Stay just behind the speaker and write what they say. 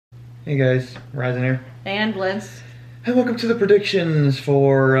Hey guys, Ryzen here. And Liz. And welcome to the predictions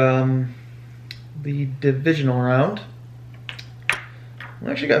for the divisional round. We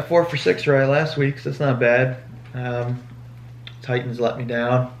actually got 4 for 6 right last week, so that's not bad. Titans let me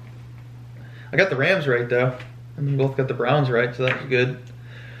down. I got the Rams right though, and we both got the Browns right, so that was good.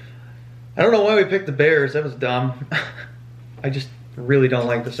 I don't know why we picked the Bears, that was dumb. I just really don't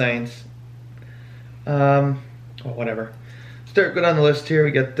like the Saints. Well, whatever. Start good on the list here.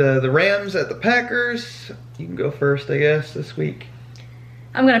 We got the Rams at the Packers. You can go first, I guess, this week.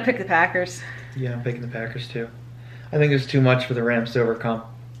 I'm going to pick the Packers. Yeah, I'm picking the Packers too. I think there's too much for the Rams to overcome.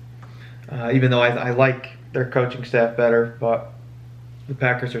 Even though I like their coaching staff better, but the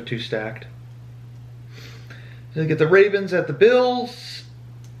Packers are too stacked. So we get the Ravens at the Bills.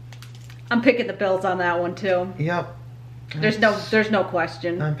 I'm picking the Bills on that one too. Yep. There's no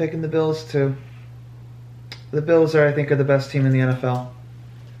question. I'm picking the Bills too. The Bills I think, are the best team in the NFL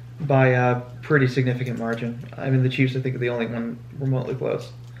by a pretty significant margin. I mean, the Chiefs, I think, are the only one remotely close.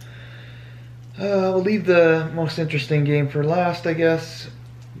 We'll leave the most interesting game for last, I guess.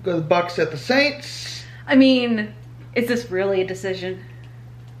 Go the Bucks at the Saints. I mean, is this really a decision?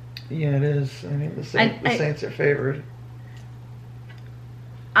 Yeah, it is. I mean, the Saints are favored.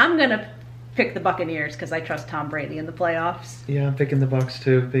 I'm going to pick the Buccaneers because I trust Tom Brady in the playoffs. Yeah, I'm picking the Bucks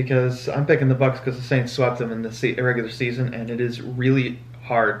too because the Saints swept them in the regular season, and it is really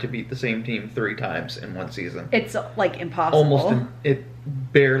hard to beat the same team 3 times in one season. It's like impossible. It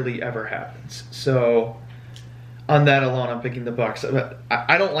barely ever happens. So on that alone, I'm picking the Bucks.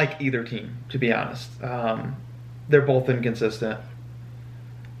 I don't like either team, to be honest. They're both inconsistent.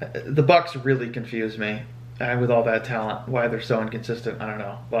 The Bucks really confuse me. With all that talent, why they're so inconsistent, I don't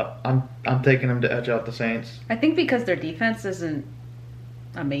know. But I'm taking them to edge out the Saints. I think because their defense isn't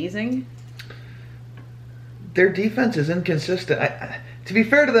amazing. Their defense is inconsistent. To be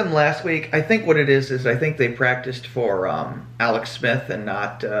fair to them last week, I think what it is I think they practiced for Alex Smith and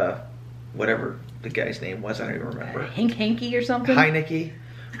not whatever the guy's name was. I don't even remember. Hanky or something? Heineke,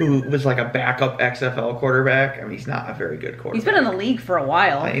 who was like a backup XFL quarterback. I mean, he's not a very good quarterback. He's been in the league for a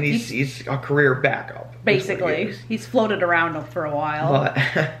while. I mean, he's a career backup. Basically. He's floated around for a while.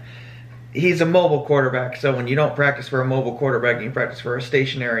 But he's a mobile quarterback, so when you don't practice for a mobile quarterback, you practice for a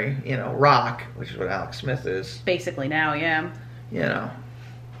stationary, rock, which is what Alex Smith is. Basically now, yeah.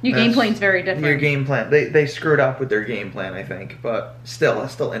 Your game plan's very different. Your game plan. They screwed up with their game plan, I think, but still,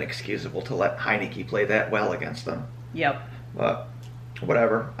 it's still inexcusable to let Heineke play that well against them. Yep. But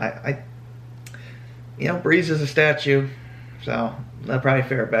whatever. Breeze is a statue, so they'll probably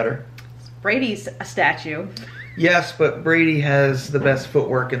fare better. Brady's a statue. Yes, but Brady has the best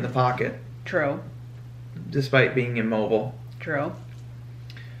footwork in the pocket. True. Despite being immobile. True.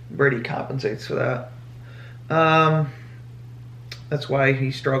 Brady compensates for that. That's why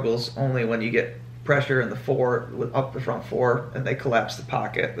he struggles only when you get pressure in the up the front 4 and they collapse the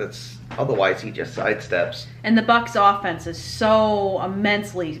pocket. Otherwise he just sidesteps. And the Bucks offense is so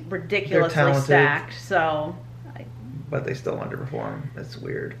immensely, ridiculously stacked. But they still underperform. That's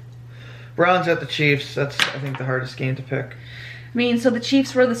weird. Browns at the Chiefs. That's, I think, the hardest game to pick. I mean, so the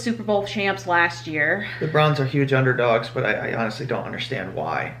Chiefs were the Super Bowl champs last year. The Browns are huge underdogs, but I honestly don't understand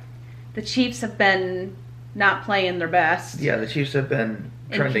why. The Chiefs have been not playing their best. Yeah, the Chiefs have been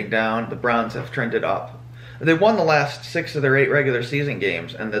trending down. The Browns have trended up. They won the last 6 of their 8 regular season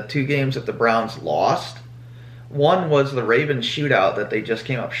games, and the 2 games that the Browns lost, one was the Ravens shootout that they just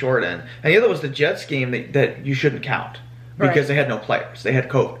came up short in, and the other was the Jets game that you shouldn't count because they had no players. They had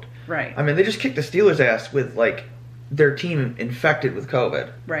COVID. Right. I mean, they just kicked the Steelers' ass with, their team infected with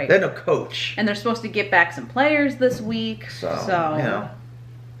COVID. Right. They had no coach. And they're supposed to get back some players this week. So.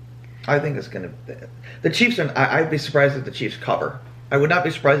 I think it's going to... The Chiefs, I'd be surprised if the Chiefs cover. I would not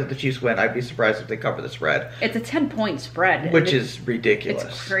be surprised if the Chiefs win. I'd be surprised if they cover the spread. It's a 10-point spread. Which is ridiculous.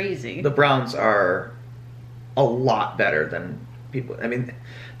 It's crazy. The Browns are a lot better than people... I mean,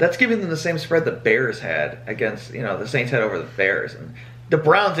 that's giving them the same spread the Bears had against... the Saints had over the Bears. And the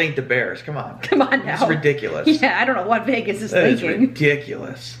Browns ain't the Bears. Come on. Come on now. It's ridiculous. Yeah, I don't know what Vegas is thinking. That is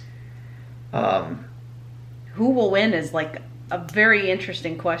ridiculous. Who will win is a very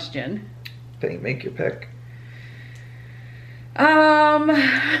interesting question. Make your pick. As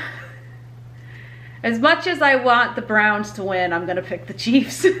much as I want the Browns to win, I'm going to pick the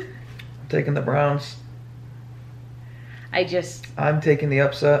Chiefs. I'm taking the Browns. I'm taking the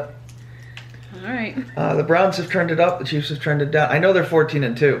upset. All right. The Browns have trended up. The Chiefs have trended down. I know they're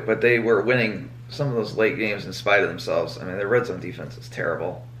 14-2, but they were winning some of those late games in spite of themselves. I mean, their red zone defense is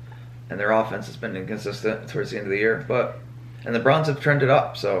terrible, and their offense has been inconsistent towards the end of the year. And the Browns have trended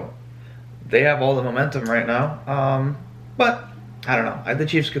up, so they have all the momentum right now. But I don't know. The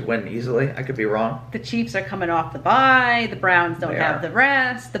Chiefs could win easily. I could be wrong. The Chiefs are coming off the bye. The Browns don't have the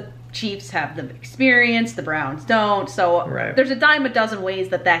rest. The Chiefs have the experience. The Browns don't. So there's a dime a dozen ways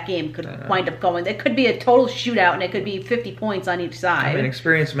that game could wind up going. It could be a total shootout, and it could be 50 points on each side. I mean,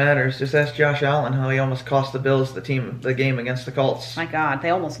 experience matters. Just ask Josh Allen how he almost cost the Bills the game against the Colts. My God, they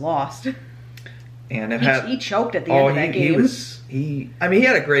almost lost. And he choked at the end of that game. He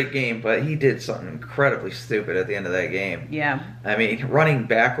had a great game, but he did something incredibly stupid at the end of that game. Yeah. I mean, running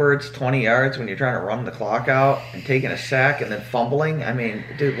backwards 20 yards when you're trying to run the clock out and taking a sack and then fumbling. I mean,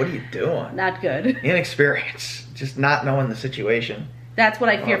 dude, what are you doing? Not good. Inexperience. Just not knowing the situation. That's what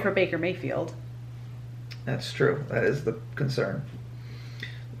I fear for Baker Mayfield. That's true. That is the concern.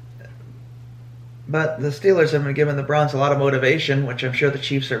 But the Steelers have been giving the Browns a lot of motivation, which I'm sure the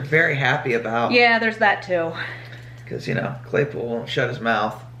Chiefs are very happy about. Yeah, there's that too. Because, Claypool won't shut his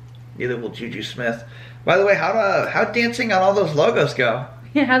mouth. Neither will Juju Smith. By the way, how dancing on all those logos go?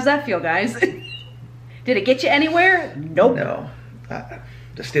 Yeah, how's that feel, guys? Did it get you anywhere? Nope. No.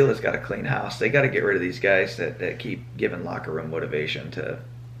 The Steelers got to clean house. They got to get rid of these guys that keep giving locker room motivation to...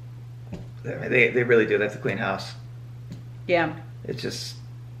 I mean, they really do. They have to clean house. Yeah. It's just...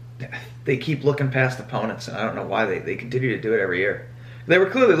 They keep looking past opponents, and I don't know why they continue to do it every year. They were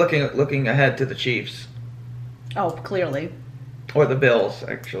clearly looking ahead to the Chiefs. Oh, clearly. Or the Bills,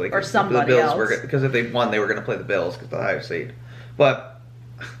 actually. Or somebody else. Because if they won, they were going to play the Bills because the higher seed. But...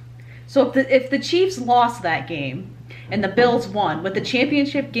 So if the Chiefs lost that game and the Bills won, would the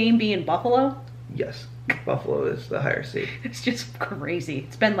championship game be in Buffalo? Yes. Buffalo is the higher seed. It's just crazy.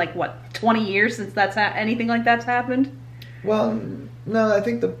 It's been 20 years since anything like that's happened? Well, no, I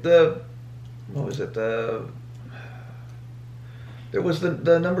think the what was it? There was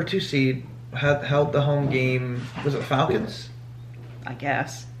the number 2 seed held the home game. Was it Falcons? I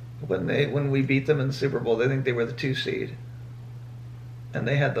guess. When we beat them in the Super Bowl, they think they were the 2 seed, and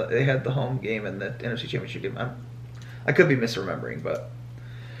they had the home game in the NFC Championship game. I could be misremembering, but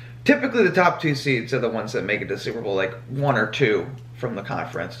typically the top 2 seeds are the ones that make it to the Super Bowl, 1 or 2 from the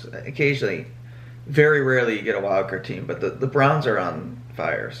conference. Occasionally. Very rarely you get a wild card team, but the Browns are on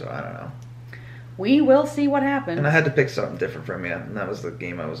fire, so I don't know. We will see what happens. And I had to pick something different from you, and that was the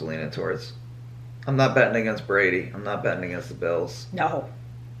game I was leaning towards. I'm not betting against Brady. I'm not betting against the Bills. No.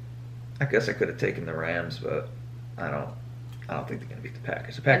 I guess I could have taken the Rams, but I don't think they're going to beat the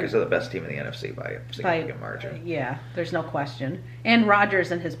Packers. The Packers are the best team in the NFC by a significant margin. Yeah, there's no question. And Rodgers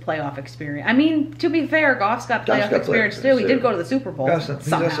and his playoff experience. I mean, to be fair, Goff's got playoff experience too. He did go to the Super Bowl somehow.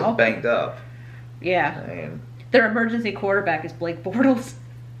 He's also banged up. Yeah. I mean, their emergency quarterback is Blake Bortles.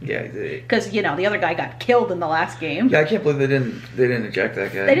 Yeah. Because, the other guy got killed in the last game. Yeah, I can't believe they didn't eject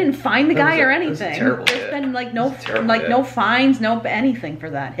that guy. They didn't find the guy or anything. Terrible There's been no fines, no anything for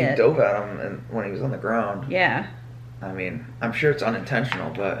that hit. He dove at him when he was on the ground. Yeah. I mean, I'm sure it's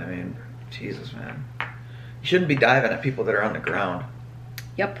unintentional, but I mean, Jesus, man. You shouldn't be diving at people that are on the ground.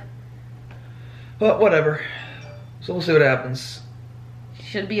 Yep. But whatever. So we'll see what happens.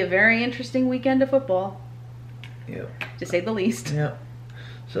 Should be a very interesting weekend of football. Yep. To say the least. Yep.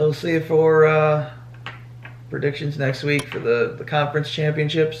 So we'll see you for predictions next week for the conference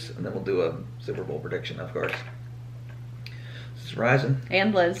championships, and then we'll do a Super Bowl prediction, of course. This is Ryzen.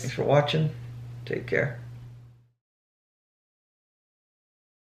 And Liz. Thanks for watching. Take care.